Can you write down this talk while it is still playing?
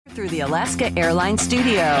Through the Alaska Airlines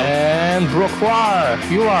studio. And Brooke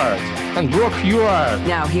Huard. And Brooke Huard.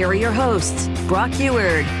 Now here are your hosts, Brock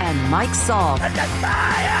Huard and Mike Salk.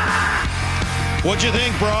 What'd you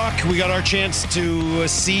think, Brock? We got our chance to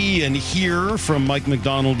see and hear from Mike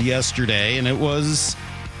Macdonald yesterday, and it was,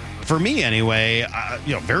 for me anyway,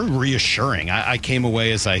 very reassuring. I came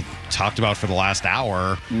away, as I talked about for the last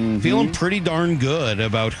hour, feeling pretty darn good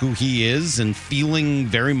about who he is and feeling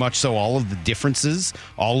very much so all of the differences,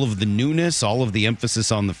 all of the newness, all of the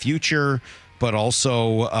emphasis on the future, but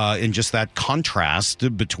also in just that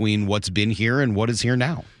contrast between what's been here and what is here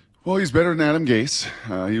now. Well, he's better than Adam Gase.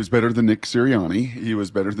 He was better than Nick Sirianni. He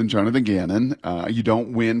was better than Jonathan Gannon. You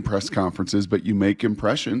don't win press conferences, but you make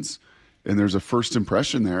impressions, and there's a first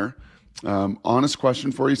impression there. Honest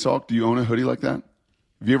question for you, Salk. Do you own a hoodie like that?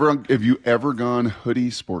 Have you ever gone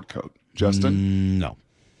hoodie sport coat? Justin? No.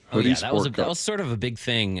 Hoodie that was sort of a big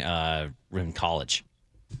thing in college.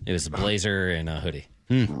 It was a blazer and a hoodie.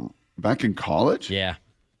 Back in college? Yeah.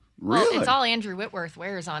 Really? Well, it's all Andrew Whitworth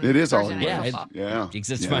wears on. It is all Thursday Night Andrew. Football. Yeah.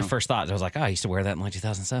 It's my first thought. I was like, I used to wear that in like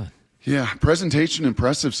 2007. Yeah, presentation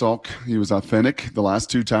impressive, Salk. He was authentic. The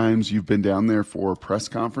last two times you've been down there for press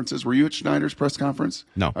conferences. Were you at Schneider's press conference?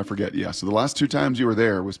 No. I forget. Yeah, so the last two times you were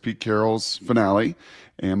there was Pete Carroll's finale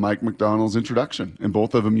and Mike Macdonald's introduction. And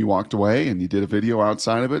both of them you walked away and you did a video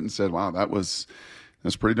outside of it and said, wow, that's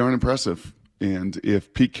pretty darn impressive. And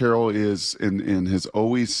if Pete Carroll is, and has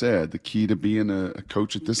always said, the key to being a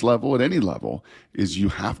coach at this level, at any level, is you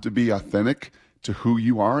have to be authentic to who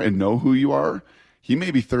you are and know who you are. He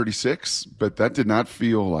may be 36, but that did not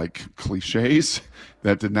feel like cliches.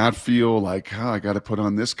 That did not feel like, I got to put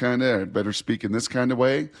on this I better speak in this kind of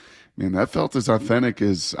way. Man, that felt as authentic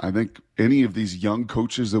as I think any of these young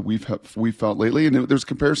coaches that we've felt lately. And there's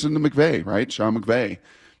comparison to McVay, right? Sean McVay.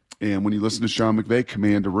 And when you listen to Sean McVay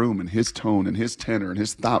command a room and his tone and his tenor and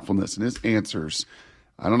his thoughtfulness and his answers,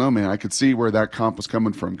 I don't know, man. I could see where that comp was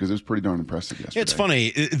coming from because it was pretty darn impressive yesterday. It's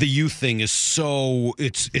funny. The youth thing is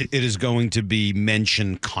it is going to be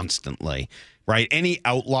mentioned constantly, right? Any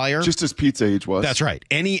outlier. Just as Pete's age was. That's right.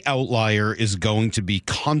 Any outlier is going to be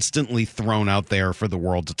constantly thrown out there for the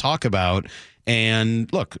world to talk about.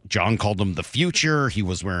 And look, John called him the future. He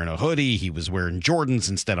was wearing a hoodie. He was wearing Jordans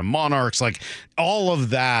instead of Monarchs. Like, all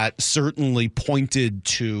of that certainly pointed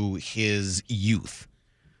to his youth.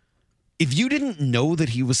 If you didn't know that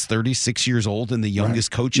he was 36 years old and the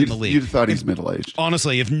youngest coach in the league, you'd have thought he's middle-aged.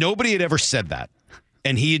 Honestly, if nobody had ever said that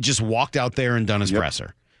and he had just walked out there and done his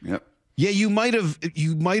presser. Yep. Yeah, you might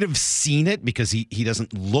have seen it because he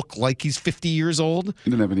doesn't look like he's 50 years old.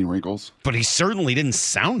 He didn't have any wrinkles. But he certainly didn't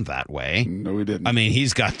sound that way. No, he didn't. I mean,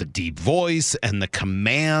 he's got the deep voice and the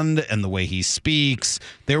command and the way he speaks.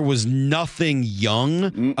 There was nothing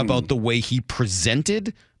young about the way he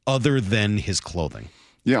presented other than his clothing.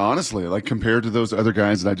 Yeah, honestly, like compared to those other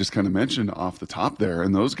guys that I just kind of mentioned off the top there,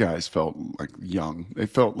 and those guys felt like young. They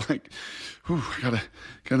felt like, I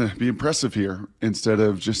gotta be impressive here instead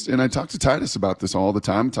of just. And I talk to Titus about this all the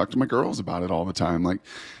time. I talk to my girls about it all the time. Like,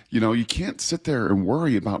 you can't sit there and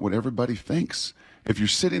worry about what everybody thinks. If you're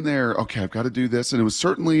sitting there, okay, I've got to do this, and it was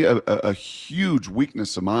certainly a huge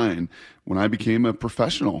weakness of mine when I became a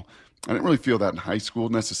professional. I didn't really feel that in high school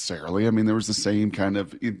necessarily. I mean, there was the same kind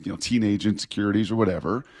of teenage insecurities or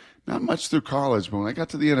whatever. Not much through college, but when I got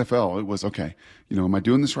to the NFL, it was, okay, am I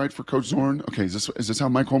doing this right for Coach Zorn? Okay, is this how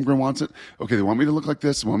Mike Holmgren wants it? Okay, they want me to look like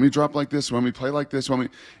this, they want me to drop like this, they want me to play like this, and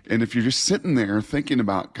if you're just sitting there thinking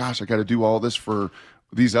about, gosh, I got to do all this for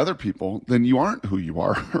these other people, then you aren't who you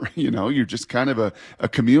are. You're just kind of a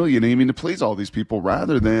chameleon aiming to please all these people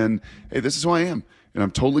rather than, hey, this is who I am. And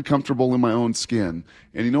I'm totally comfortable in my own skin.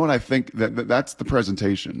 And you know what? I think that's the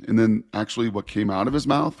presentation. And then actually what came out of his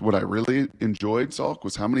mouth, what I really enjoyed, Salk,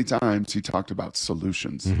 was how many times he talked about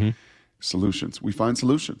solutions. Mm-hmm. Solutions. We find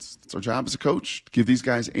solutions. It's our job as a coach to give these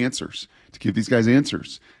guys answers,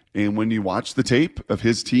 And when you watch the tape of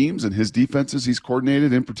his teams and his defenses he's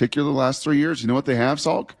coordinated, in particular the last 3 years, you know what they have,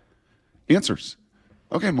 Salk? Answers.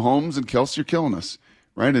 Okay, Mahomes and Kelsey are killing us,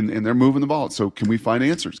 right? And they're moving the ball. So can we find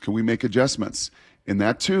answers? Can we make adjustments? And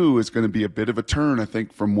that, too, is going to be a bit of a turn, I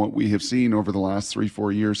think, from what we have seen over the last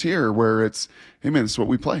 3-4 years here, where it's, hey, man, this is what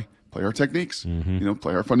we play. Play our techniques,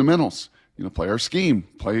 play our fundamentals, play our scheme,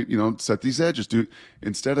 set these edges.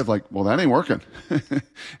 Instead of like, well, that ain't working. And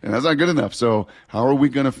that's not good enough. So how are we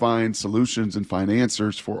going to find solutions and find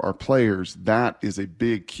answers for our players? That is a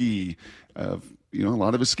big key of a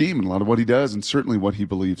lot of his scheme and a lot of what he does and certainly what he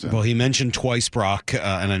believes in. Well, he mentioned twice, Brock,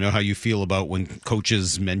 and I know how you feel about when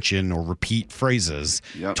coaches mention or repeat phrases.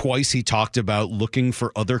 Yep. Twice he talked about looking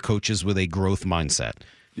for other coaches with a growth mindset.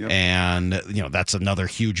 Yep. And, that's another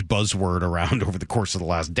huge buzzword around over the course of the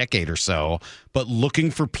last decade or so. But looking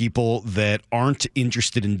for people that aren't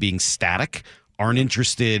interested in being static, aren't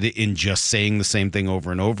interested in just saying the same thing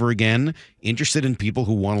over and over again, interested in people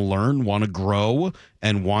who want to learn, want to grow,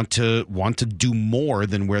 and want to do more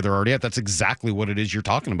than where they're already at. That's exactly what it is you're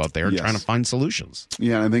talking about there, trying to find solutions.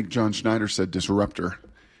 Yeah, I think John Schneider said disruptor.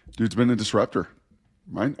 Dude's been a disruptor,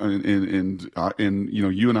 right? And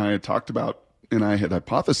you and I had talked about, and I had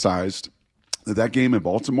hypothesized that game in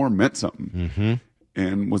Baltimore meant something. Mm-hmm.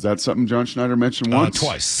 And was that something John Schneider mentioned once?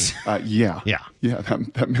 Twice. Yeah.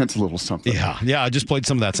 That meant a little something. Yeah. I just played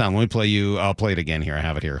some of that sound. Let me play you. I'll play it again here. I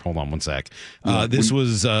have it here. Hold on one sec. This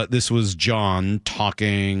was John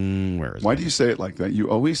talking. Where is it? Why do you say it like that? You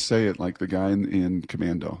always say it like the guy in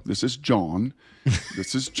Commando. This is John.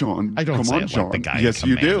 This is John. I don't Come say on, it John. like the guy Yes, in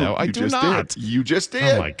you Commando. do. I You do just not. did. You just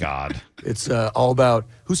did. Oh my God. It's all about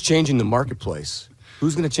who's changing the marketplace.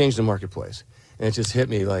 Who's going to change the marketplace? And it just hit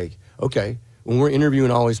me like, okay, when we're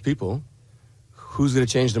interviewing all these people, who's going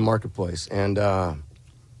to change the marketplace? And the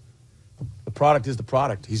product is the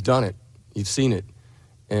product. He's done it. You've seen it.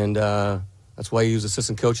 And that's why he was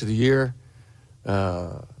Assistant Coach of the Year.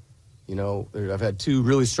 I've had two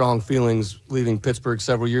really strong feelings leaving Pittsburgh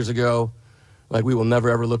several years ago. Like, we will never,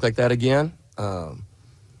 ever look like that again. I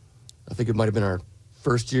think it might have been our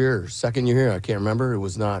first year or second year here. I can't remember. It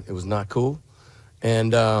was not cool.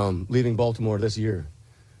 And leaving Baltimore this year.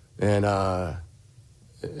 And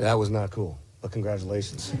that was not cool. But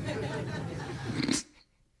congratulations.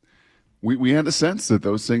 We had a sense that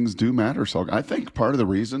those things do matter. So I think part of the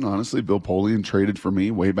reason, honestly, Bill Polian traded for me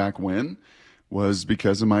way back when was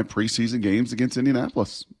because of my preseason games against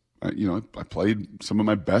Indianapolis. I played some of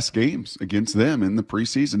my best games against them in the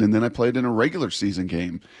preseason, and then I played in a regular season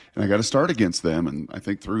game, and I got to start against them, and I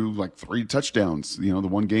think threw like 3 touchdowns, the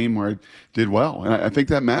one game where I did well. And I think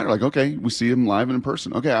that mattered. Like, okay, we see him live and in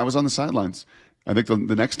person. Okay, I was on the sidelines. I think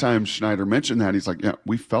the next time Schneider mentioned that, he's like, yeah,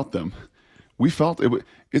 we felt them. We felt it.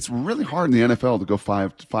 It's really hard in the NFL to go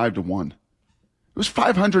 5-1. It was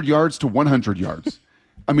 500 yards to 100 yards.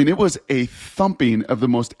 I mean, it was a thumping of the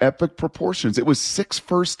most epic proportions. It was 6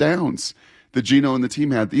 first downs that Gino and the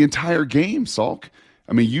team had the entire game, Salk.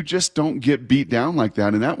 I mean, you just don't get beat down like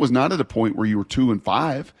that. And that was not at a point where you were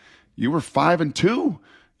 2-5. You were 5-2.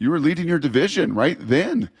 You were leading your division right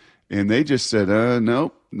then. And they just said,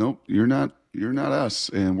 nope, you're not us,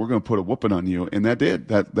 and we're going to put a whooping on you. And that did.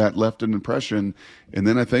 That left an impression. And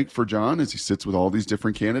then I think for John, as he sits with all these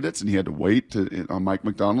different candidates and he had to wait on Mike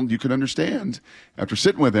Macdonald, you could understand after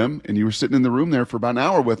sitting with him, and you were sitting in the room there for about an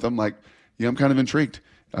hour with him, like, yeah, I'm kind of intrigued.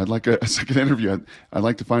 I'd like a second interview. I'd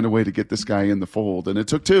like to find a way to get this guy in the fold. And it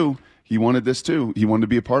took 2. He wanted this too. He wanted to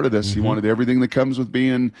be a part of this. Mm-hmm. He wanted everything that comes with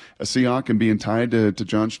being a Seahawk and being tied to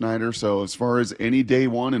John Schneider. So as far as any day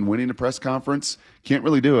one and winning a press conference, can't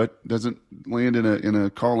really do it. Doesn't land in a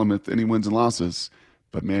column with any wins and losses.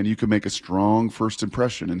 But, man, you could make a strong first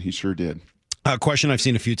impression, and he sure did. A question I've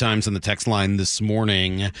seen a few times on the text line this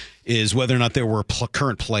morning is whether or not there were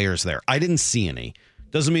current players there. I didn't see any.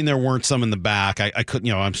 Doesn't mean there weren't some in the back. I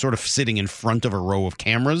couldn't, I'm sort of sitting in front of a row of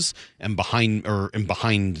cameras, and behind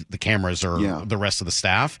the cameras are the rest of the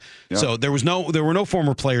staff. Yep. So there were no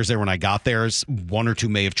former players there when I got there. 1 or 2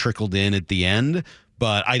 may have trickled in at the end,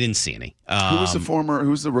 but I didn't see any.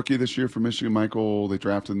 Who's the rookie this year from Michigan? Michael, they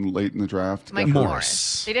drafted late in the draft. Mike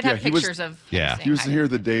Morris. They did have pictures of him. He was here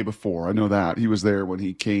the day before. I know that. He was there when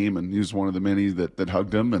he came, and he was one of the many that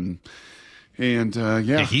hugged him. And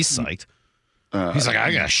he's psyched. He's like,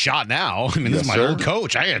 I got a shot now. I mean, this is my old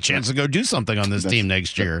coach. I got a chance to go do something on this team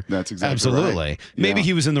next year. That's exactly absolutely right. Maybe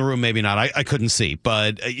he was in the room, maybe not. I couldn't see.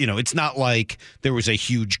 But, it's not like there was a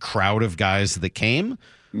huge crowd of guys that came.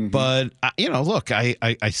 Mm-hmm. But, look,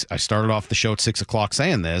 I started off the show at 6 o'clock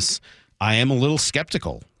saying this. I am a little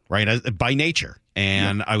skeptical, right, by nature.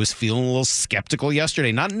 And I was feeling a little skeptical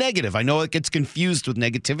yesterday. Not negative. I know it gets confused with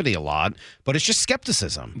negativity a lot, but it's just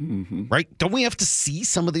skepticism, right? Don't we have to see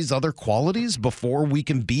some of these other qualities before we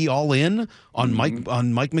can be all in on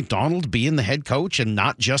Mike Macdonald being the head coach and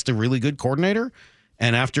not just a really good coordinator?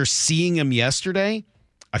 And after seeing him yesterday,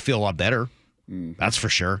 I feel a lot better. That's for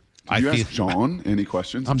sure. Did you ask John any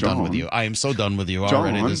questions? I'm done with you. I am so done with you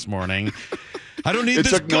already this morning. I don't need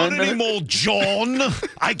this gun anymore, John.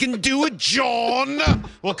 I can do it, John.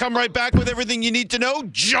 We'll come right back with everything you need to know,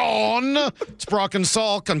 John. It's Brock and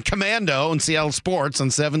Salk on Commando and Seattle Sports on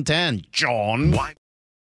 710. John.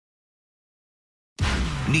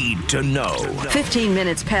 Need to know. 15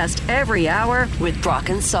 minutes past every hour with Brock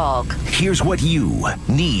and Salk. Here's what you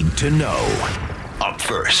need to know. Up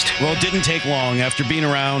first. Well, it didn't take long after being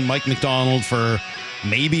around Mike Macdonald for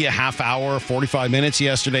maybe a half hour, 45 minutes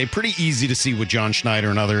yesterday. Pretty easy to see what John Schneider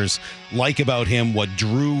and others like about him, what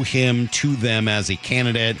drew him to them as a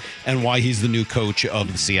candidate, and why he's the new coach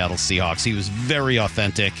of the Seattle Seahawks. He was very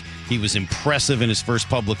authentic. He was impressive in his first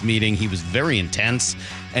public meeting. He was very intense,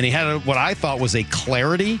 and he had what I thought was a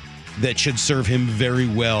clarity that should serve him very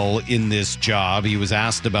well in this job. He was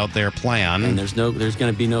asked about their plan. And there's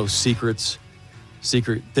going to be no secret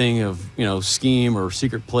thing of, scheme or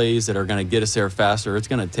secret plays that are going to get us there faster. It's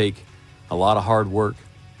going to take a lot of hard work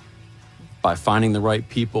by finding the right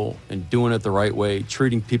people and doing it the right way,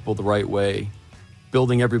 treating people the right way,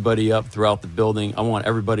 building everybody up throughout the building. I want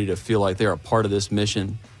everybody to feel like they're a part of this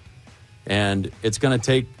mission. And it's going to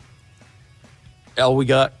take all we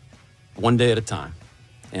got one day at a time.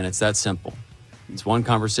 And it's that simple. It's one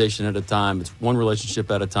conversation at a time. It's one relationship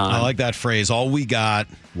at a time. I like that phrase. All we got,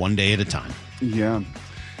 one day at a time. Yeah.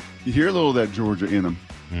 You hear a little of that Georgia in him.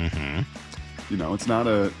 Mm-hmm. It's not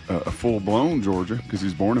a full-blown Georgia because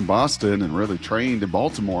he's born in Boston and really trained in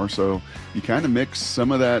Baltimore. So you kind of mix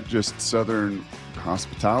some of that just Southern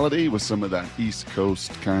hospitality with some of that East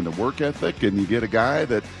Coast kind of work ethic. And you get a guy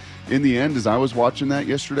that, in the end, as I was watching that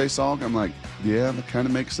yesterday, Salk, I'm like, yeah, that kind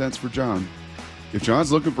of makes sense for John. If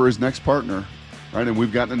John's looking for his next partner, right, and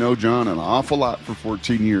we've gotten to know John an awful lot for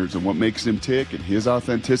 14 years and what makes him tick and his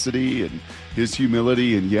authenticity and his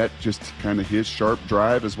humility and yet just kind of his sharp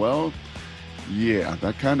drive as well, yeah,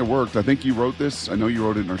 that kind of worked. I think you wrote this. I know you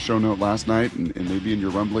wrote it in our show note last night and maybe in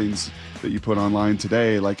your rumblings that you put online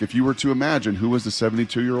today. Like if you were to imagine who was the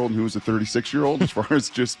 72-year-old and who was the 36-year-old as far as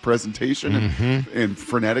just presentation and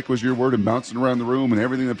frenetic was your word and bouncing around the room and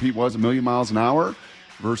everything that Pete was a million miles an hour,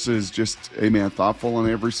 versus just, hey, man, thoughtful on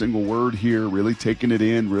every single word here, really taking it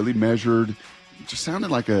in, really measured. It just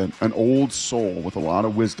sounded like an old soul with a lot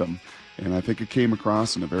of wisdom. And I think it came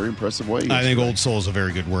across in a very impressive way. I think old soul is a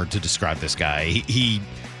very good word to describe this guy. He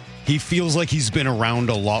feels like he's been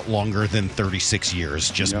around a lot longer than 36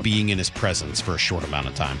 years, just being in his presence for a short amount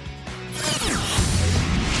of time.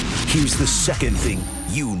 Here's the second thing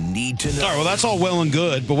you need to know. All right, well, that's all well and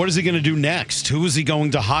good, but what is he going to do next? Who is he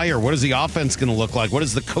going to hire? What is the offense going to look like? What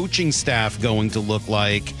is the coaching staff going to look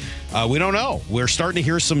like? We don't know. We're starting to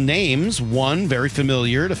hear some names. One, very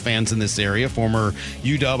familiar to fans in this area, former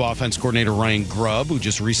UW offense coordinator Ryan Grubb, who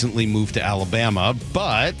just recently moved to Alabama.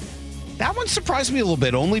 But that one surprised me a little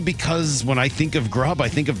bit, only because when I think of Grubb, I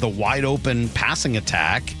think of the wide-open passing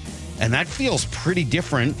attack. And that feels pretty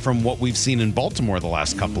different from what we've seen in Baltimore the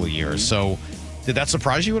last couple of years. So did that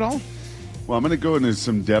surprise you at all? Well, I'm going to go into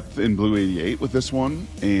some depth in Blue 88 with this one.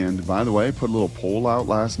 And by the way, I put a little poll out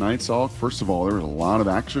last night, Salk. First of all, there was a lot of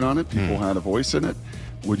action on it. People had a voice in it.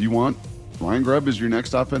 Would you want Ryan Grubb as your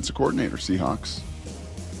next offensive coordinator, Seahawks?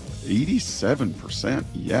 87%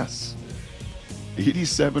 yes.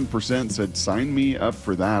 87% said sign me up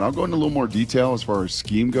for that. I'll go into a little more detail as far as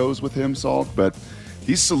scheme goes with him, Salk, but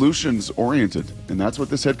he's solutions-oriented, and that's what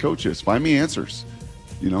this head coach is. Find me answers.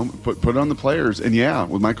 Put it on the players. And, yeah,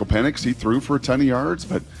 with Michael Penix, he threw for a ton of yards,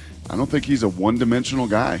 but I don't think he's a one-dimensional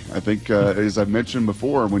guy. I think, as I've mentioned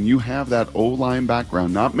before, when you have that O-line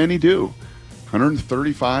background, not many do.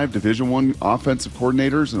 135 Division I offensive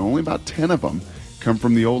coordinators, and only about 10 of them come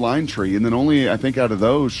from the O-line tree. And then only, I think, out of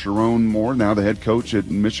those, Sharon Moore, now the head coach at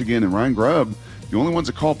Michigan, and Ryan Grubb, the only ones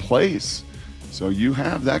that call plays. So you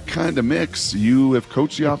have that kind of mix. You have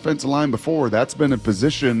coached the offensive line before. That's been a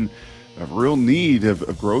position of real need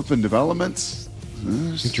of growth and development.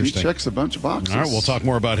 He checks a bunch of boxes. All right, we'll talk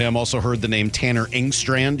more about him. Also heard the name Tanner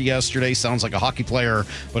Engstrand yesterday. Sounds like a hockey player,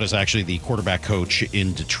 but is actually the quarterback coach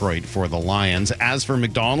in Detroit for the Lions. As for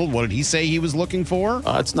Macdonald, what did he say he was looking for?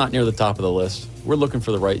 It's not near the top of the list. We're looking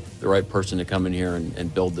for the right person to come in here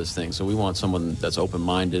and build this thing. So we want someone that's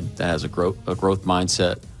open-minded, that has a growth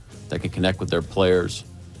mindset, that can connect with their players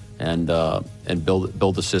and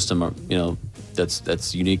build a system,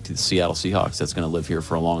 that's unique to the Seattle Seahawks. That's going to live here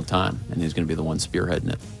for a long time, and he's going to be the one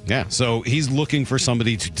spearheading it. Yeah, so he's looking for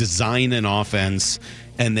somebody to design an offense,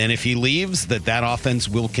 and then if he leaves, that offense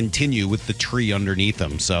will continue with the tree underneath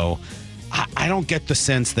him. So I don't get the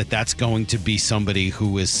sense that that's going to be somebody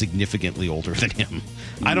who is significantly older than him.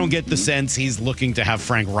 I don't get the sense he's looking to have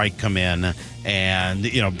Frank Reich come in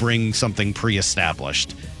and bring something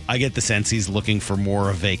pre-established. I get the sense he's looking for more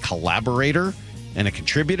of a collaborator and a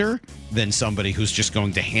contributor than somebody who's just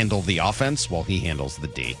going to handle the offense while he handles the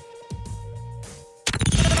D.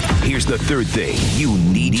 Here's the third thing you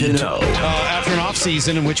need to know. After an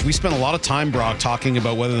offseason in which we spent a lot of time, Brock, talking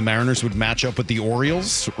about whether the Mariners would match up with the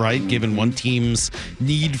Orioles, right? Given one team's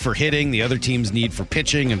need for hitting, the other team's need for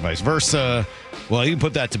pitching, and vice versa. Well, you can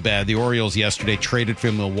put that to bed. The Orioles yesterday traded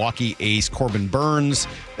for Milwaukee ace Corbin Burns.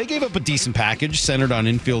 They gave up a decent package centered on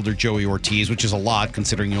infielder Joey Ortiz, which is a lot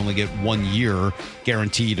considering you only get 1 year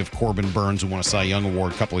guaranteed of Corbin Burns, who won a Cy Young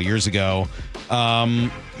Award a couple of years ago.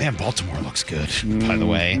 Man, Baltimore looks good, by the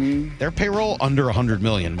way. Their payroll under $100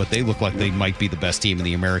 million, but they look like they might be the best team in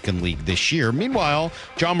the American League this year. Meanwhile,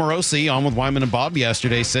 John Morosi, on with Wyman and Bob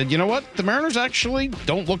yesterday, said, you know what? The Mariners actually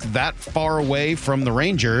don't look that far away from the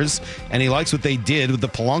Rangers, and he likes what they did with the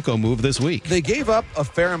Polanco move this week. They gave up a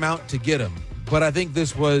fair amount to get him, but I think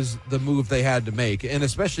this was the move they had to make, and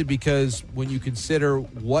especially because when you consider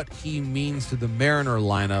what he means to the Mariner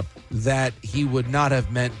lineup, that he would not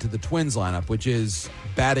have meant to the Twins lineup, which is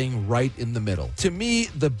batting right in the middle. To me,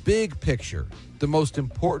 the big picture, the most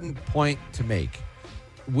important point to make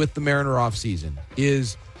with the Mariner offseason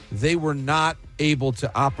is they were not able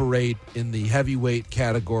to operate in the heavyweight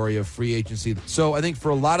category of free agency. So I think for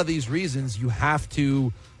a lot of these reasons, you have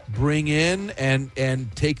to bring in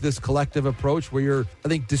and take this collective approach where you're, I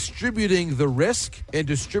think, distributing the risk and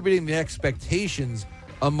distributing the expectations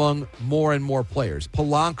among more and more players.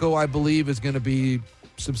 Polanco, I believe, is going to be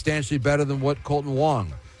substantially better than what Colton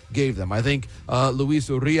Wong gave them. I think Luis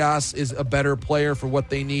Urias is a better player for what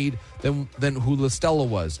they need than who La Stella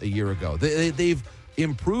was a year ago. They've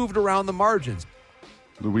improved around the margins.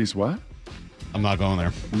 Luis what? I'm not going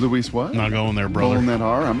there. Luis what? I'm not going there, brother. Rolling that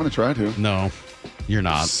R? I'm going to try to. No, you're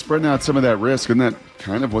not. Spreading out some of that risk, isn't that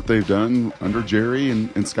kind of what they've done under Jerry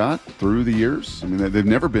and Scott through the years? I mean, they've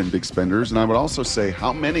never been big spenders. And I would also say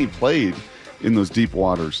how many played in those deep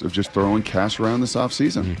waters of just throwing cash around this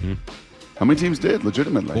offseason? Mm-hmm. How many teams did,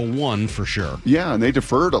 legitimately? Well, one for sure. Yeah, and they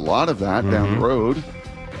deferred a lot of that down the road.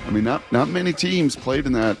 I mean, not many teams played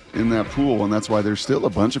in that pool, and that's why there's still a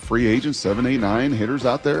bunch of free agents, 7, 8, 9 hitters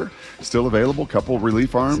out there still available, couple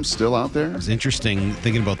relief arms still out there. It was interesting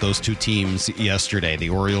thinking about those two teams yesterday, the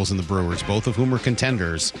Orioles and the Brewers, both of whom are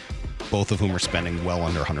contenders, both of whom are spending well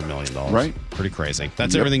under $100 million. Right. Pretty crazy.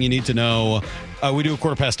 That's everything you need to know. We do a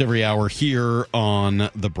quarter past every hour here on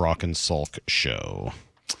the Brock and Salk Show.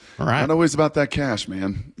 All right. Not always about that cash,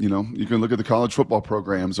 man. You know, you can look at the college football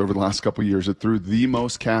programs over the last couple of years that threw the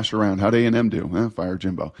most cash around. How'd A&M do? Fire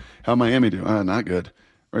Jimbo. How'd Miami do? Not good.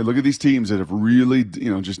 All right, look at these teams that have really,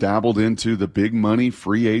 just dabbled into the big money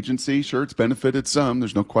free agency. Sure, it's benefited some.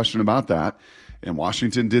 There's no question about that. And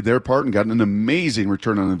Washington did their part and got an amazing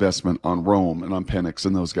return on investment on Rome and on Penix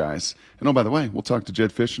and those guys. And oh, by the way, we'll talk to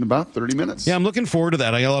Jed Fish in about 30 minutes. Yeah, I'm looking forward to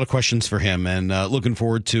that. I got a lot of questions for him, and looking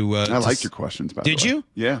forward to. I like your questions, by the way. Did you?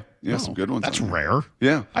 Yeah, some good ones. That's rare.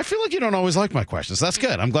 Yeah. I feel like you don't always like my questions. That's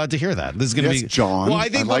good. I'm glad to hear that. This is going to be John. Well, I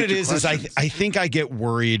think what it is I think I get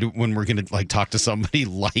worried when we're going to talk to somebody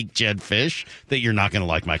like Jed Fish that you're not going to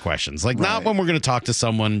like my questions. Not when we're going to talk to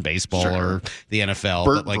someone baseball or the NFL.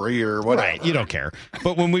 Bert Breer, whatever. Right, you don't care.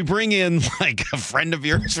 But when we bring in a friend of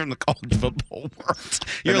yours from the college football world,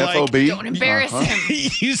 you're an like, FOB? Don't embarrass him.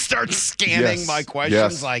 You start scanning my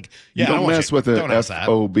questions you don't mess with an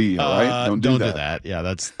FOB, all right? Don't do that. Yeah,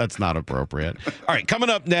 that's not appropriate. All right, coming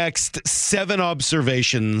up next, 7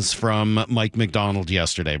 observations from Mike Macdonald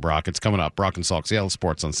yesterday, Brock. It's coming up. Brock and Salk, Seattle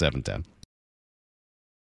Sports on 710.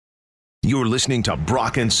 You're listening to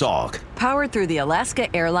Brock and Salk Powered through the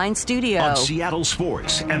Alaska Airlines Studio. on Seattle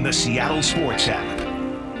Sports and the Seattle Sports app.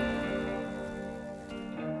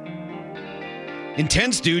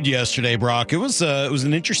 Intense dude yesterday, Brock. It was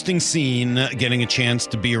an interesting scene getting a chance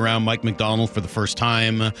to be around Mike Macdonald for the first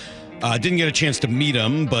time. Didn't get a chance to meet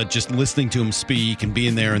him, but just listening to him speak and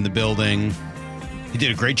being there in the building. He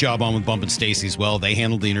did a great job on with Bump and Stacy as well. They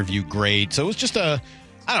handled the interview great. So it was just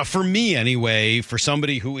for me anyway, for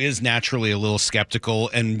somebody who is naturally a little skeptical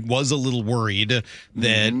and was a little worried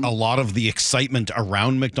that a lot of the excitement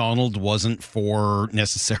around Macdonald wasn't for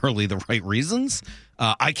necessarily the right reasons.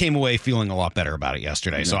 I came away feeling a lot better about it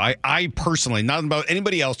yesterday. Yeah. So I personally, not about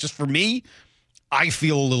anybody else, just for me, I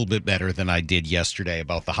feel a little bit better than I did yesterday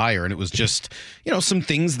about the hire. And it was just, some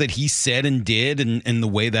things that he said and did and the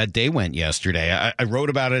way that day went yesterday. I wrote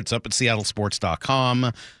about it. It's up at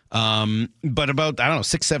seattlesports.com. But about,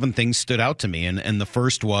 6, 7 things stood out to me. And the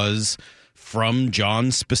first was from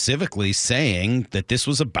John specifically saying that this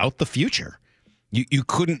was about the future. You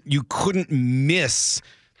couldn't miss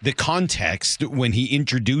the context when he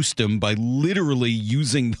introduced him by literally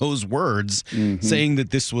using those words, saying that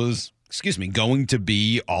this was going to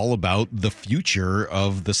be all about the future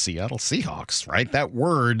of the Seattle Seahawks, right? That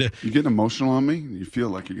word. You getting emotional on me? You feel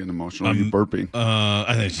like you're getting emotional. Are you burping?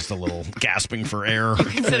 I think it's just a little gasping for air.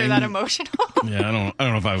 Consider that emotional? Yeah, I don't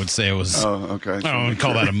know if I would say it was. Oh, okay. I don't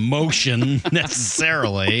call that emotion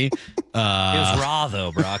necessarily. It was raw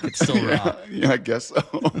though, Brock. It's still raw. Yeah, I guess so.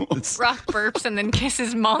 Brock burps and then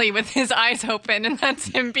kisses Molly with his eyes open, and that's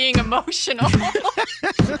him being emotional.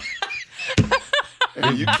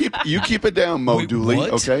 Hey, you keep it down, Mo Dooley.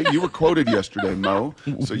 what? Okay, you were quoted yesterday, Mo.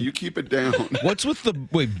 So you keep it down. What's with the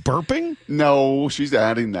burping? No, she's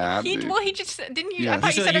adding that. He just didn't you? Yeah. I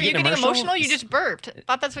thought you So said, you "Are you getting getting emotional?" emotional? You just burped. I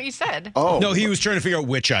thought that's what you said. Oh No, he was trying to figure out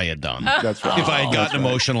which I had done. That's right. If I had gotten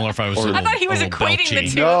emotional or if I was. I thought he was a little equating the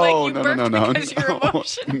belchy. two. No, like you no, burped no, because you're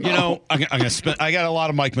emotional. You know, I'm gonna spend. I got a lot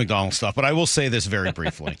of Mike Macdonald stuff, but I will say this very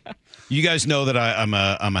briefly. You guys know that I'm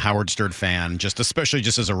a Howard Stern fan, especially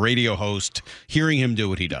as a radio host, hearing him do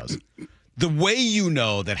what he does. The way you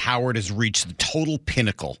know that Howard has reached the total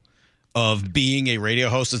pinnacle of being a radio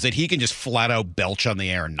host is that he can just flat out belch on the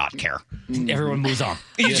air and not care. Everyone moves on.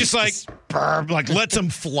 He's just like, lets him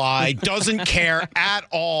fly, doesn't care at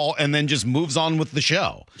all, and then just moves on with the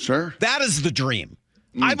show. Sure. That is the dream.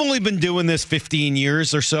 I've only been doing this 15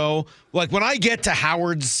 years or so. Like when I get to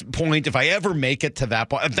Howard's point, if I ever make it to that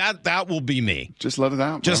point, that will be me. Just let it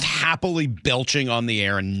out. Just bro. happily belching on the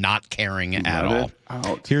air and not caring at Let all. it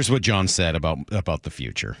out. Here's what John said about the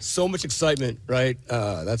future. So much excitement, right?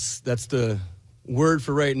 That's the word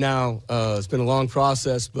for right now. It's been a long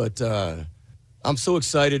process, but I'm so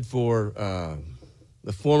excited for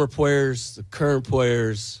the former players, the current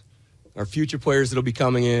players, our future players that'll be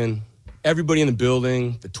coming in, everybody in the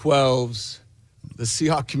building, the 12s, the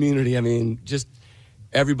Seahawk community. I mean, just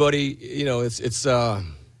everybody. You know, it's the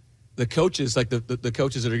coaches, like the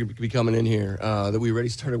coaches that are going to be coming in here that we already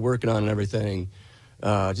started working on and everything.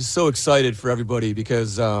 Just so excited for everybody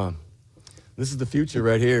because this is the future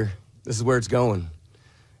right here. This is where it's going.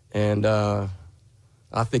 And I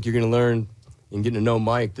think you're going to learn in getting to know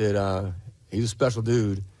Mike that he's a special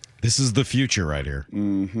dude. This is the future right here.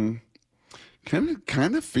 Mm-hmm.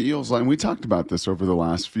 Kind of feels like, and we talked about this over the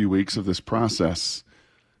last few weeks of this process.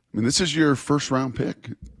 I mean, this is your first round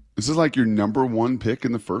pick. This is like your number one pick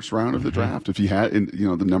in the first round of the draft. If you had,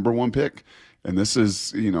 the number one pick, and this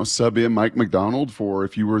is, sub in Mike Macdonald for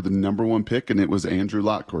if you were the number one pick and it was Andrew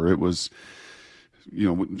Luck or it was,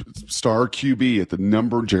 star QB at the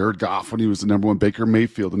number, Jared Goff when he was the number one, Baker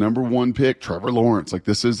Mayfield, the number one pick, Trevor Lawrence. Like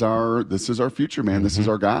this is our future, man. This is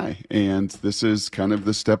our guy. And this is kind of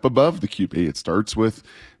the step above the QB. It starts with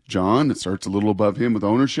John. It starts a little above him with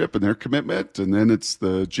ownership and their commitment. And then it's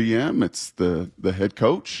the GM, it's the head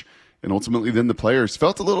coach, and ultimately then the players.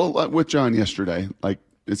 Felt a little with John yesterday, like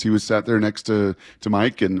as he was sat there next to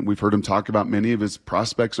Mike, and we've heard him talk about many of his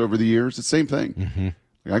prospects over the years. It's the same thing. Mm-hmm.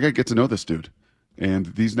 Like, I got to get to know this dude. And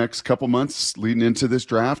these next couple months leading into this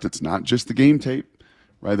draft, it's not just the game tape,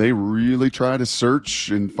 right? They really try to search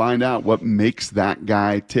and find out what makes that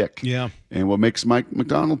guy tick. Yeah. And what makes Mike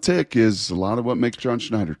Macdonald tick is a lot of what makes John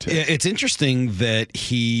Schneider tick. It's interesting that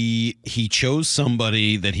he chose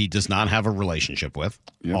somebody that he does not have a relationship with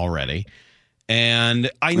already. And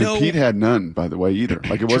I know Pete had none, by the way, either.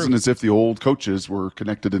 Like, it wasn't as if the old coaches were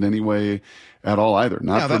connected in any way at all either.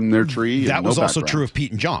 Not from their tree. That was no also background. true of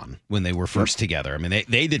Pete and John when they were first together. I mean,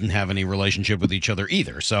 they didn't have any relationship with each other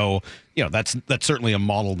either. So, that's certainly a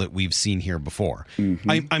model that we've seen here before.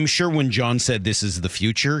 Mm-hmm. I'm sure when John said this is the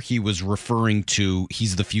future, he was referring to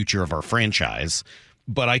he's the future of our franchise.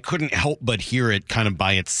 But I couldn't help but hear it kind of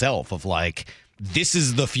by itself of like, this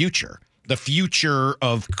is the future. The future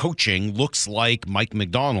of coaching looks like Mike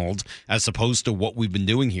Macdonald as opposed to what we've been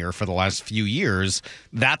doing here for the last few years.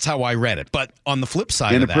 That's how I read it. But on the flip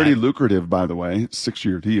side and of that, pretty lucrative, by the way,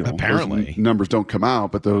 6-year deal. Apparently. Those numbers don't come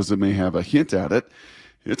out, but those that may have a hint at it,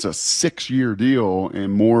 it's a 6-year deal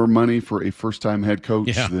and more money for a first-time head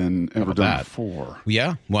coach than ever done before.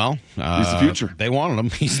 Yeah, well, he's the future. They wanted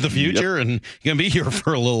him. He's the future, and he's going to be here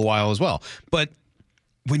for a little while as well. But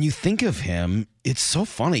when you think of him, it's so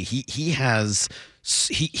funny. He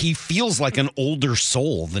feels like an older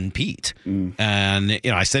soul than Pete. And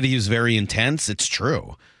I said he was very intense. It's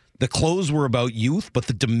true. The clothes were about youth, but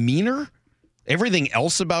the demeanor, everything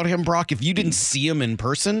else about him, Brock, if you didn't see him in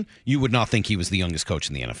person, you would not think he was the youngest coach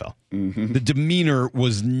in the NFL. The demeanor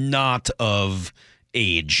was not of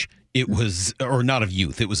age. It was, or not of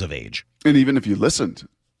youth. It was of age. And even if you listened,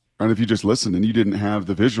 and if you just listened and you didn't have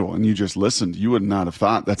the visual and you just listened, you would not have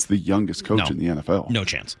thought that's the youngest coach in the NFL. No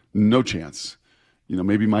chance. No chance.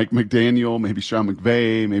 Maybe Mike McDaniel, maybe Sean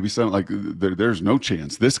McVay, maybe something like there's no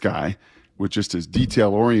chance. This guy with just as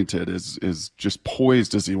detail oriented, as just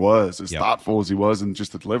poised as he was, as thoughtful as he was, and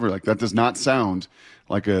just the delivery. Like, that does not sound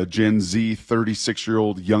like a Gen Z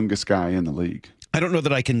 36-year-old youngest guy in the league. I don't know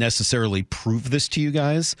that I can necessarily prove this to you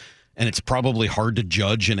guys, and it's probably hard to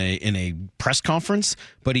judge in a press conference,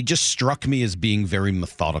 but he just struck me as being very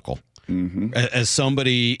methodical. As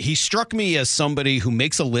somebody, he struck me as somebody who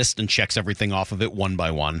makes a list and checks everything off of it one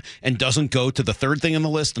by one, and doesn't go to the third thing on the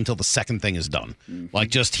list until the second thing is done. Like,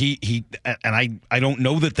 just he and I don't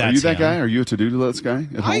know that that's Are you that him. guy? Are you a to-do list guy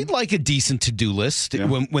at home? I like a decent to-do list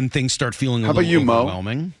when things start feeling How little about you, Mo?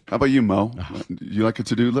 overwhelming. How about you, Mo? You like a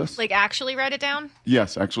to-do list? Like, actually write it down?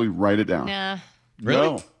 Yes, actually write it down. Nah.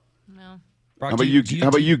 Really? No. Brock, How about you? How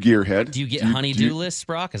about you, gearhead? Do you get honey-do lists,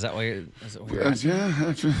 Brock? Is that why you're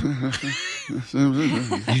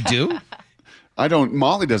You do? I don't.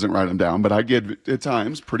 Molly doesn't write them down, but I get at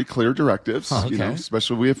times pretty clear directives. Oh, okay. You know,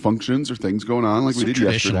 especially if we have functions or things going on like we did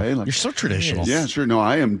traditional. yesterday. Like, You're so traditional. yeah, sure. No,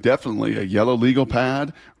 I am definitely a yellow legal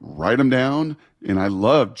pad. Write them down, and I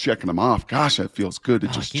love checking them off. Gosh, that feels good to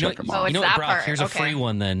just check them off. it's You know that what, Brock? part. Here's a Okay. free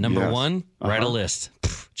one then. Number Yes. one, write a list.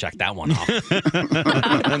 Check that one off.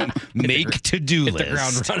 Make to-do hit list.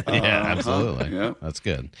 the ground running. Yeah, absolutely. Yeah. That's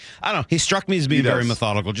good. I don't know. He struck me as being very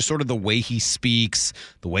methodical, just sort of the way he speaks,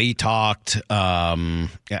 the way he talked. I mean,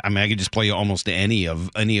 I could just play almost any of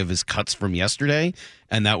his cuts from yesterday,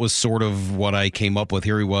 and that was sort of what I came up with.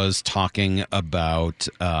 Here he was talking about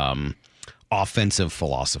offensive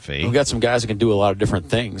philosophy. We've got some guys that can do a lot of different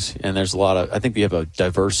things, and there's a lot of, I think we have a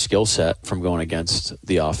diverse skill set from going against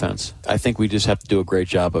the offense. I think we just have to do a great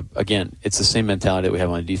job of, again, it's the same mentality that we have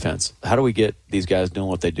on defense. How do we get these guys doing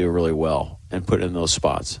what they do really well and put it in those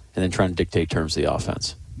spots, and then try and dictate terms of the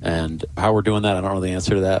offense? And how we're doing that, I don't know the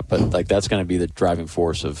answer to that, but like that's going to be the driving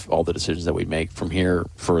force of all the decisions that we make from here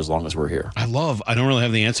for as long as we're here. I don't really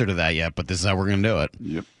have the answer to that yet, but this is how we're going to do it.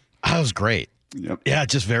 Yep. That was great. Yep. Yeah,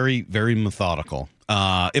 just very, very methodical.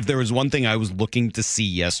 If there was one thing I was looking to see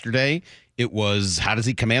yesterday, it was how does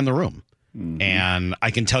he command the room? And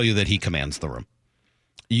I can tell you that he commands the room.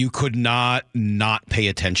 You could not pay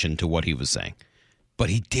attention to what he was saying, but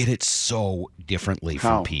he did it so differently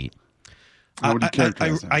from Pete. How would you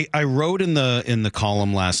characterize that? I wrote in the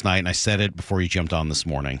column last night, and I said it before you jumped on this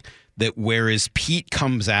morning, that whereas Pete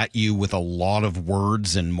comes at you with a lot of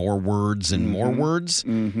words and more words and more words,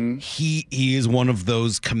 he is one of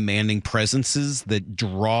those commanding presences that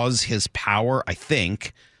draws his power, I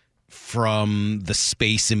think, from the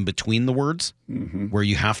space in between the words, where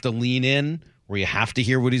you have to lean in, where you have to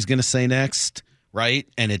hear what he's going to say next. Right,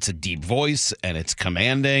 and it's a deep voice, and it's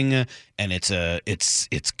commanding, and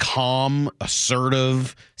it's calm,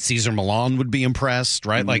 assertive. Cesar Millan would be impressed,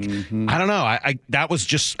 right? Like I don't know, I that was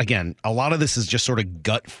just, again, a lot of this is just sort of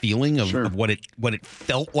gut feeling of what it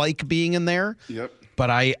felt like being in there. Yep. But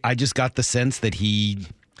I just got the sense that he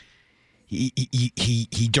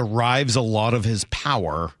derives a lot of his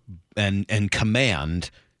power and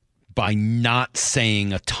command by not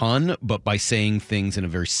saying a ton, but by saying things in a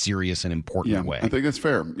very serious and important way. I think that's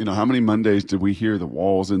fair. You know, how many Mondays did we hear the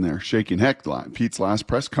walls in there shaking? Heck, Pete's last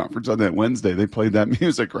press conference on that Wednesday, they played that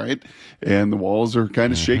music, right? And the walls are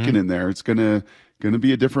kind of shaking in there. It's gonna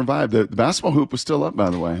be a different vibe. The basketball hoop was still up, by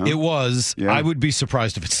the way, huh? It was. Yeah. I would be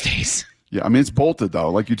surprised if it stays. Yeah, I mean, it's bolted, though.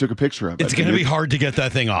 Like, you took a picture of it. It's going to be hard to get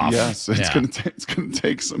that thing off. Yes, it's going to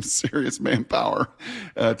take some serious manpower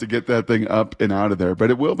to get that thing up and out of there. But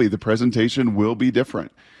it will be. The presentation will be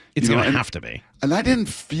different. It's going to have to be. And I didn't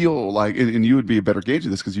feel like, and you would be a better gauge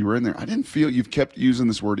of this because you were in there, I didn't feel, you've kept using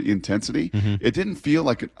this word intensity. It didn't feel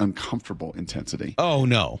like an uncomfortable intensity. Oh,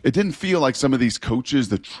 no. It didn't feel like some of these coaches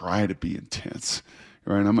that try to be intense.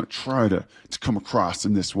 Right, I'm going to try to come across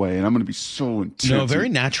in this way, and I'm going to be so intense. No, very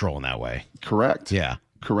natural in that way. Correct. Yeah.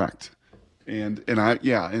 Correct. And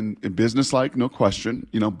business-like, no question.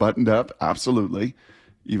 You know, buttoned up, absolutely.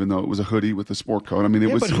 Even though it was a hoodie with a sport coat. I mean,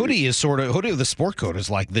 it was. But hoodie with the sport coat is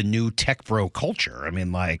like the new tech bro culture. I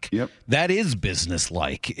mean, like, that is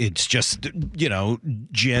business-like. It's just,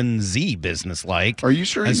 Gen Z business-like. Are you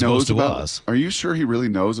sure he as knows opposed to about? us. Are you sure he really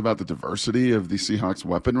knows about the diversity of the Seahawks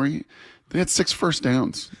weaponry? They had 6 first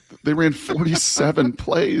downs. They ran 47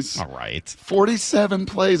 plays. All right. 47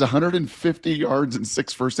 plays, 150 yards, and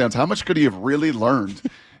 6 first downs. How much could he have really learned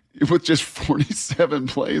with just 47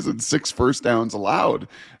 plays and 6 first downs allowed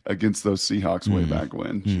against those Seahawks way back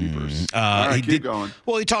when? Jeepers. All right, keep going.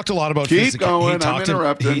 Well, he talked a lot about Keep going. I'm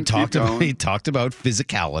interrupting. He talked about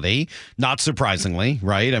physicality, not surprisingly,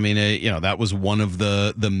 right? I mean, that was one of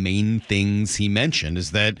the main things he mentioned,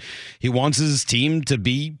 is that he wants his team to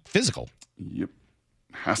be physical. Yep.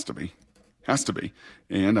 Has to be.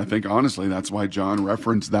 And I think, honestly, that's why John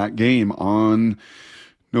referenced that game on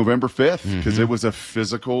November 5th, because it was a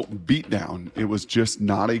physical beatdown. It was just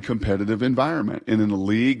not a competitive environment. And in a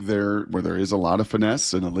league where there is a lot of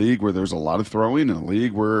finesse, in a league where there's a lot of throwing, in a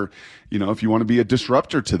league where, if you want to be a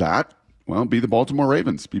disruptor to that, well, be the Baltimore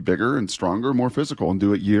Ravens. Be bigger and stronger, more physical, and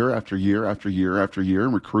do it year after year after year after year,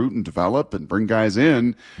 and recruit and develop and bring guys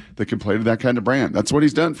in that can play to that kind of brand. That's what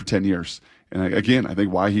he's done for 10 years. And again, I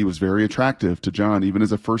think why he was very attractive to John, even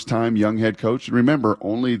as a first-time young head coach. And remember,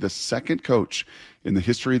 only the second coach in the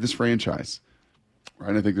history of this franchise,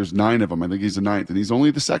 right? I think there's 9 of them. I think he's the 9th, and he's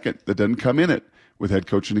only the second that doesn't come in it with head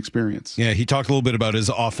coaching experience. Yeah, he talked a little bit about his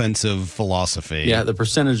offensive philosophy. Yeah, the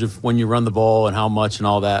percentage of when you run the ball and how much and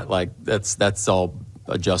all that, like that's all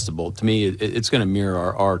adjustable. To me, it's going to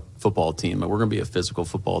mirror our football team. We're going to be a physical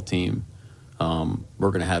football team.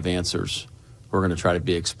 We're going to have answers. We're going to try to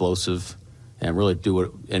be explosive and really do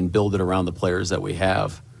it and build it around the players that we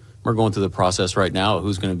have. We're going through the process right now of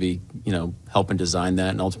who's going to be, helping design that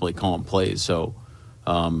and ultimately calling plays. So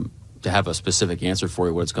to have a specific answer for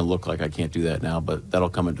you, what it's going to look like, I can't do that now, but that'll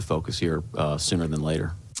come into focus here sooner than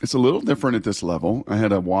later. It's a little different at this level. I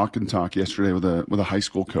had a walk and talk yesterday with a high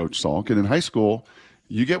school coach, Salk, and in high school,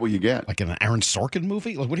 you get what you get. Like in an Aaron Sorkin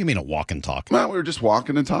movie? Like, what do you mean a walk and talk? Well, we were just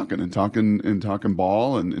walking and talking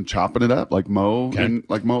ball and chopping it up like Mo and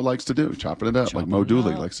like Mo likes to do, chopping it up like Mo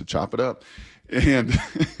Dooley likes to chop it up. And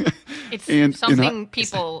it's something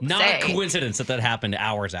people not say. a coincidence that happened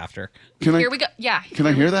hours after. Here we go. Yeah. Can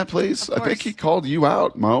I hear that, please? I think he called you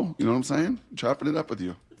out, Mo. You know what I'm saying? Chopping it up with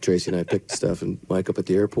you. Tracy and I picked stuff and Mike up at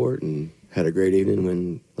the airport and had a great evening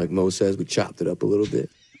when, like Mo says, we chopped it up a little bit.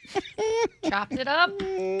 Chopped it up.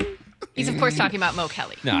 He's of course talking about Mo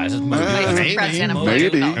Kelly. No, it's just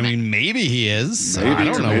maybe. I mean, maybe he is. Maybe. I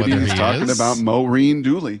don't know whether he's talking about Maureen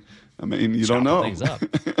Dooley. I mean, you don't know. Things up.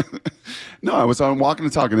 No, I was on walking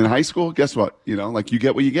and talking in high school. Guess what? You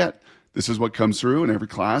get what you get. This is what comes through, and every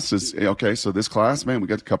class is, okay, so this class, man, we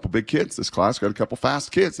got a couple big kids. This class got a couple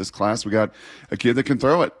fast kids. This class, we got a kid that can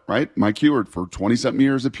throw it, right? Mike Heward for 20-something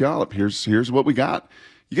years at Puyallup. Here's what we got.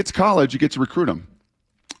 You get to college, you get to recruit them.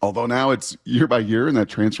 Although now it's year by year in that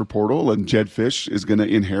transfer portal, and Jed Fish is going to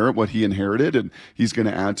inherit what he inherited, and he's going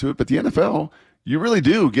to add to it. But the NFL, you really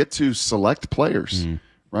do get to select players,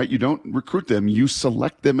 right? You don't recruit them. You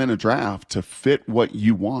select them in a draft to fit what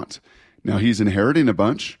you want. Now, he's inheriting a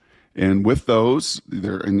bunch. And with those,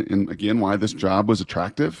 and again, why this job was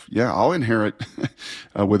attractive. Yeah, I'll inherit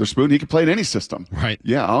Witherspoon. He can play in any system. Right.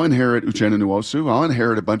 Yeah, I'll inherit Uchenna Nwosu. I'll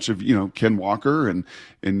inherit a bunch of, Ken Walker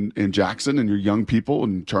and Jackson and your young people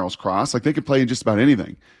and Charles Cross. Like, they can play in just about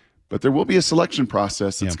anything. But there will be a selection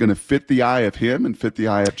process that's going to fit the eye of him and fit the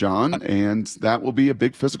eye of John, and that will be a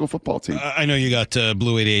big physical football team. I know you got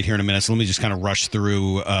Blue 88 here in a minute, so let me just kind of rush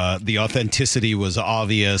through. The authenticity was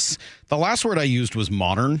obvious. The last word I used was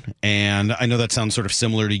modern, and I know that sounds sort of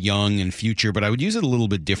similar to young and future, but I would use it a little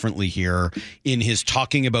bit differently here in his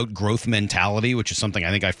talking about growth mentality, which is something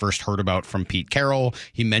I think I first heard about from Pete Carroll.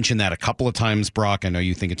 He mentioned that a couple of times, Brock. I know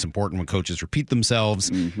you think it's important when coaches repeat themselves,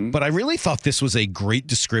 but I really thought this was a great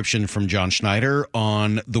description from John Schneider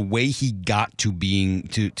on the way he got to being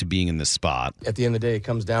to being in this spot. At the end of the day, it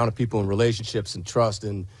comes down to people and relationships and trust,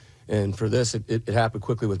 and for this, it happened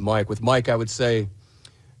quickly with Mike. With Mike, I would say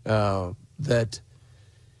that,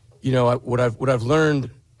 what I've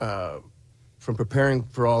learned from preparing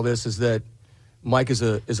for all this is that Mike is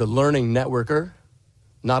a learning networker,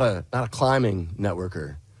 not a climbing networker,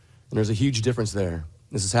 and there's a huge difference there.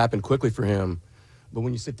 This has happened quickly for him, but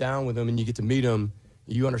when you sit down with him and you get to meet him,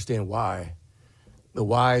 you understand why. The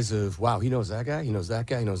whys of, wow, he knows that guy, he knows that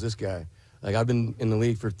guy, he knows this guy. Like, I've been in the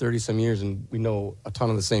league for 30-some years, and we know a ton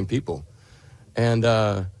of the same people. And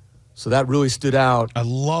so that really stood out. I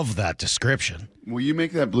love that description. Will you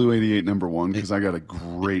make that Blue 88 number one? Because I got a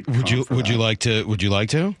great. Would you like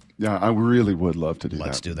to? Yeah, I really would love to do that.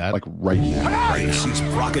 Let's do that. Like right now. This is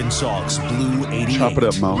Brock and Salk's Blue 88. Chop it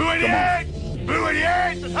up, Mo. Blue 88! Blue 88!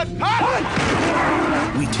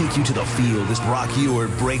 We take you to the field as Brock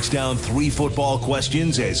Heward breaks down 3 football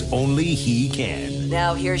questions as only he can.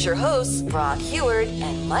 Now here's your hosts, Brock Heward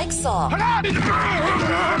and Mike Salk.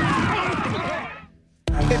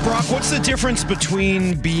 Hey, Brock, what's the difference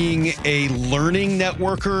between being a learning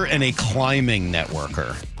networker and a climbing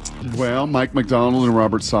networker? Well, Mike Macdonald and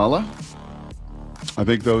Robert Saleh. I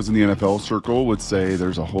think those in the NFL circle would say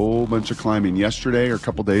there's a whole bunch of climbing. Yesterday or a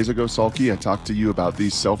couple days ago, Salky, I talked to you about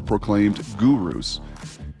these self-proclaimed gurus.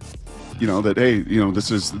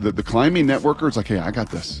 This is the climbing networker. It's like, hey, I got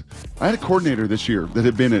this. I had a coordinator this year that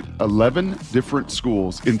had been at 11 different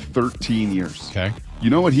schools in 13 years. Okay. You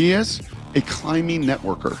know what he is? A climbing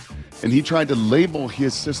networker. And he tried to label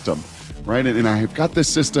his system right? And I've got this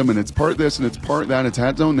system, and it's part this, and it's part that. It's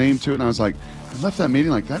had its own name to it. And I was like, I left that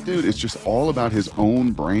meeting like, that dude is just all about his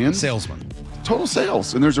own brand. Salesman. Total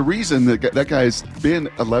sales. And there's a reason that guy's been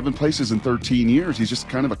 11 places in 13 years. He's just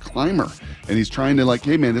kind of a climber. And he's trying to like,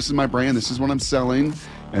 hey, man, this is my brand. This is what I'm selling.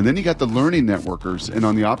 And then you got the learning networkers. And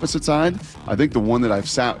on the opposite side, I think the one that I've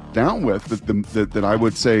sat down with that I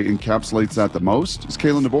would say encapsulates that the most is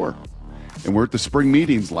Kalen DeBoer. And we're at the spring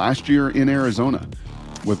meetings last year in Arizona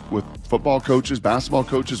with football coaches, basketball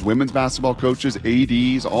coaches, women's basketball coaches,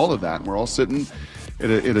 ADs, all of that. And we're all sitting at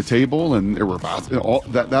a table, and there were about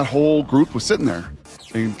that whole group was sitting there.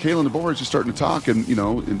 And Kalen DeBoer is just starting to talk, and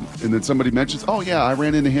and then somebody mentions, oh yeah, I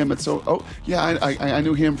ran into him, I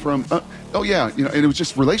knew him from, and it was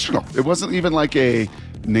just relational. It wasn't even like a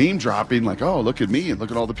name dropping, like, oh, look at me and look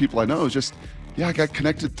at all the people I know. It was just, yeah, I got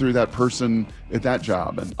connected through that person at that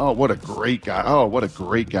job, and oh, what a great guy, oh, what a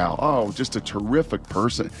great gal, oh, just a terrific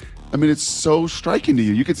person. I mean, it's so striking to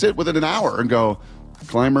you. You could sit within an hour and go,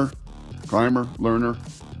 climber, learner,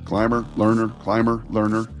 climber,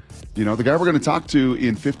 learner. The guy we're going to talk to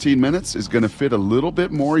in 15 minutes is going to fit a little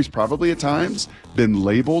bit more. He's probably at times been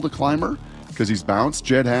labeled a climber because he's bounced.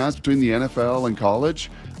 Jed has between the NFL and college.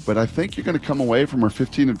 But I think you're going to come away from our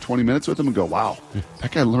 15 to 20 minutes with him and go, wow,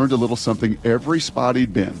 that guy learned a little something every spot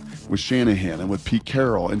he'd been with Shanahan and with Pete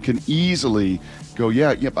Carroll, and can easily go,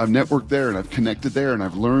 yep, I've networked there and I've connected there and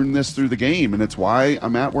I've learned this through the game, and it's why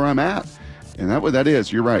I'm at where I'm at. And that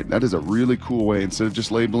is, you're right, that is a really cool way. Instead of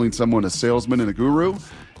just labeling someone a salesman and a guru,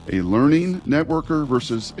 a learning networker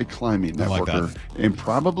versus a climbing networker. Like that. And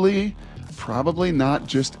probably not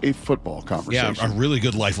just a football conversation. Yeah, a really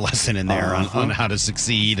good life lesson in there on how to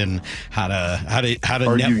succeed and how to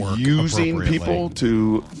Are network. you using people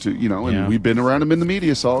to and we've been around them in the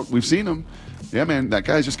media, so we've seen them. Yeah, man, that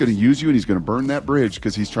guy's just going to use you, and he's going to burn that bridge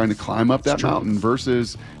because he's trying to climb up that mountain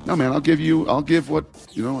versus, no, man, I'll give what,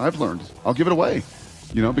 I've learned. I'll give it away,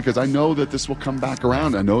 because I know that this will come back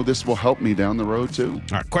around. I know this will help me down the road too.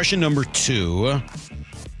 All right, question number 2. All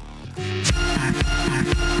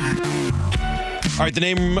right, the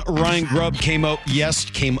name Ryan Grubb came up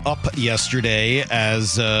yesterday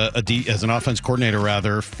as an offense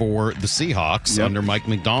coordinator for the Seahawks under Mike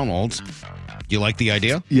Macdonald. You like the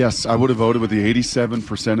idea? Yes, I would have voted with the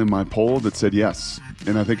 87% in my poll that said yes.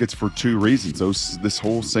 And I think it's for 2 reasons. This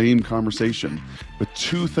whole same conversation. But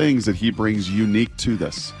 2 things that he brings unique to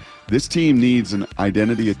this. This team needs an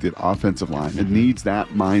identity at the offensive line. It needs that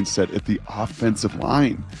mindset at the offensive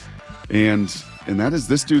line. And that is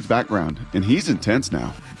this dude's background. And he's intense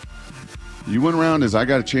now. You went around, as I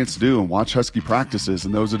got a chance to do, and watch Husky practices,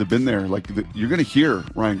 and those that have been there, you're going to hear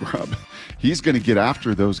Ryan Grubb. He's going to get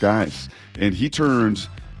after those guys. And he turned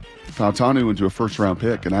Fautanu into a first-round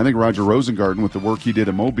pick. And I think Roger Rosengarten, with the work he did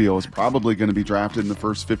at Mobile, is probably going to be drafted in the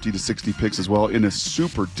first 50 to 60 picks as well in a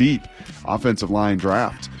super deep offensive line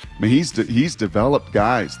draft. I mean, he's developed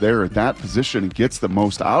guys there at that position and gets the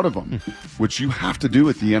most out of them, which you have to do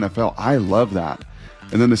at the NFL. I love that.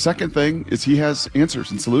 And then the second thing is he has answers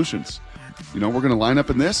and solutions. We're going to line up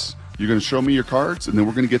in this. You're going to show me your cards, and then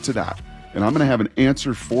we're going to get to that. And I'm going to have an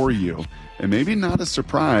answer for you. And maybe not a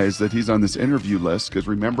surprise that he's on this interview list, because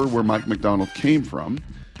remember where Mike Macdonald came from.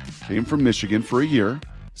 Came from Michigan for a year.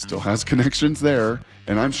 Still has connections there.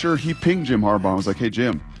 And I'm sure he pinged Jim Harbaugh and was like, hey,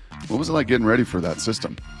 Jim, what was it like getting ready for that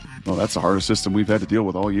system? Well, that's the hardest system we've had to deal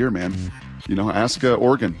with all year, man. Ask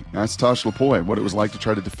Oregon. Ask Tosh Lapoy what it was like to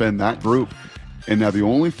try to defend that group. And now the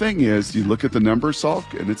only thing is, you look at the numbers,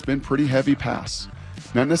 Salk, and it's been pretty heavy pass.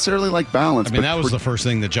 Not necessarily like balance. I mean, that was the first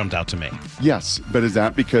thing that jumped out to me. Yes, but is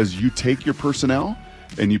that because you take your personnel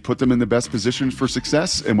and you put them in the best positions for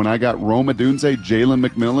success? And when I got Rome Odunze, Jalen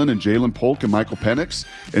McMillan, and Jalen Polk and Michael Penix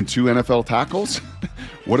and 2 NFL tackles,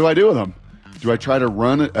 what do I do with them? Do I try to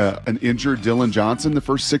run an injured Dylan Johnson the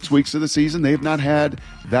first 6 weeks of the season? They have not had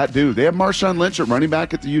that dude. They have Marshawn Lynch at running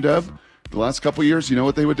back at the UW. The last couple of years, you know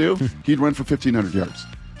what they would do? He'd run for 1,500 yards.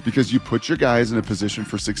 Because you put your guys in a position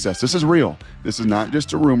for success. This is real. This is not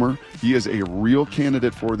just a rumor. He is a real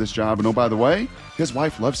candidate for this job. And oh, by the way, his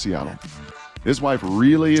wife loves Seattle. His wife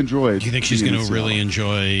really enjoyed. Do you think she's going to really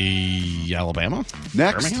enjoy Alabama?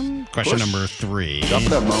 Next. Birmingham? Question number 3. Jump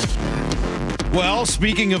it up, Mo. Well,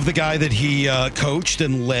 speaking of the guy that he coached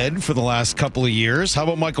and led for the last couple of years, how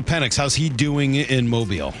about Michael Penix? How's he doing in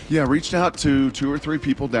Mobile? Yeah, reached out to 2 or 3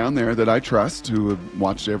 people down there that I trust who have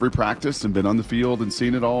watched every practice and been on the field and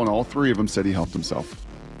seen it all, and all 3 of them said he helped himself.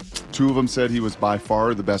 2 of them said he was by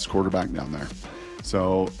far the best quarterback down there.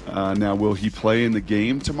 So now, will he play in the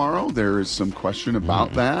game tomorrow? There is some question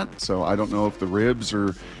about that. So I don't know if the ribs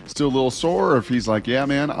are still a little sore, or if he's like, yeah,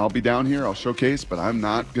 man, I'll be down here, I'll showcase, but I'm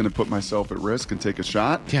not going to put myself at risk and take a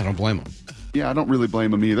shot. Yeah, I don't blame him. Yeah, I don't really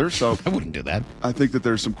blame him either. So I wouldn't do that. I think that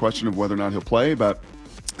there's some question of whether or not he'll play. But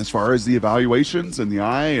as far as the evaluations and the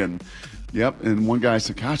eye and yep, and one guy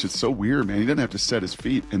said, gosh, it's so weird, man. He doesn't have to set his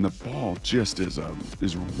feet, and the ball just is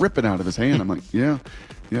ripping out of his hand. I'm like, yeah,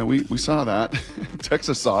 we saw that.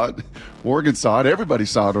 Texas saw it. Oregon saw it. Everybody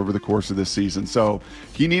saw it over the course of this season. So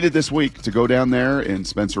he needed this week to go down there, and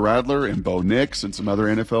Spencer Rattler and Bo Nix and some other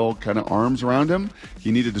NFL kind of arms around him.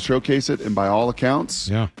 He needed to showcase it, and by all accounts,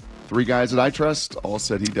 yeah. 3 guys that I trust all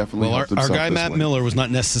said he definitely helped himself. Our guy this Matt week. Miller was not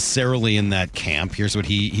necessarily in that camp. Here's what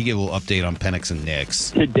he gave a little update on Penix and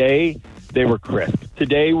Nix. Today, they were crisp.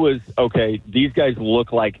 Today was, okay, these guys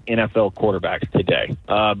look like NFL quarterbacks today.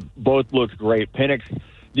 Both looked great. Penix,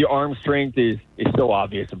 the arm strength is so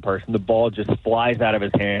obvious in person. The ball just flies out of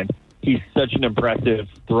his hand. He's such an impressive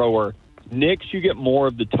thrower. Nix, you get more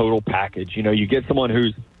of the total package. You get someone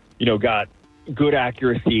who's, got good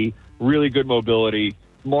accuracy, really good mobility,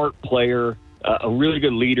 smart player, a really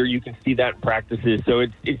good leader. You can see that in practices. So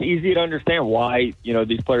it's easy to understand why,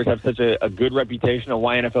 these players have such a good reputation and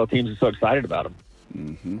why NFL teams are so excited about them.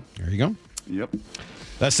 Mm-hmm. There you go. Yep.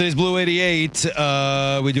 That's today's Blue 88.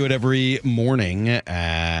 We do it every morning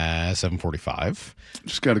at 7:45.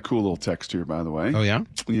 Just got a cool little text here, by the way. Oh, yeah?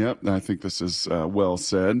 Yep. I think this is well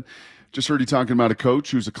said. Just heard you talking about a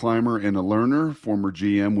coach who's a climber and a learner. Former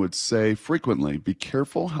GM would say frequently, be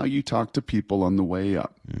careful how you talk to people on the way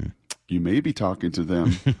up. You may be talking to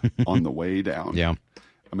them on the way down. Yeah.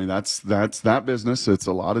 I mean, that's that business. It's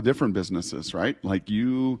a lot of different businesses, right? Like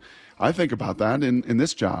I think about that in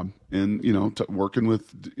this job and, working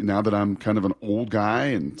with, now that I'm kind of an old guy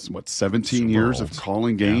and 17 years of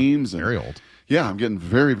calling games. Very old. Yeah, I'm getting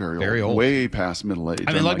very, very old. Very old. Way past middle age.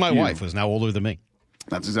 I mean, like my you. wife, who's now older than me.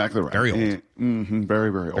 That's exactly right. Very old.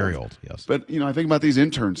 Very, very old. Very old, yes. But, I think about these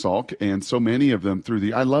interns, Salk, and so many of them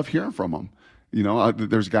I love hearing from them.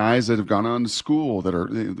 There's guys that have gone on to school that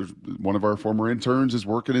there's one of our former interns is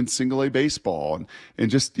working in single A baseball and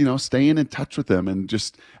just, staying in touch with them and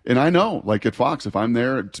I know, like at Fox, if I'm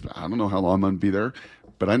there, I don't know how long I'm going to be there,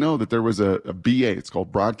 but I know that there was a BA, it's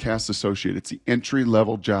called Broadcast Associate. It's the entry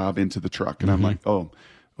level job into the truck. And I'm like, oh,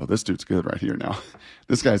 well, this dude's good right here now.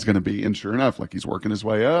 This guy's going to be, and sure enough, like he's working his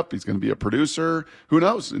way up. He's going to be a producer. Who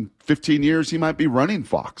knows? In 15 years, he might be running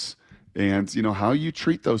Fox. And, how you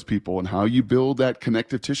treat those people and how you build that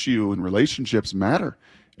connective tissue and relationships matter.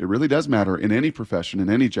 It really does matter in any profession, in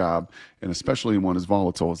any job, and especially in one as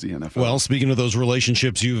volatile as the NFL. Well, speaking of those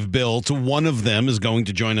relationships you've built, one of them is going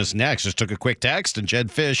to join us next. Just took a quick text, and Jed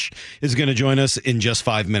Fish is going to join us in just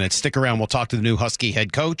 5 minutes. Stick around. We'll talk to the new Husky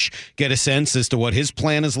head coach, get a sense as to what his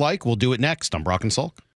plan is like. We'll do it next on Brock and Salk.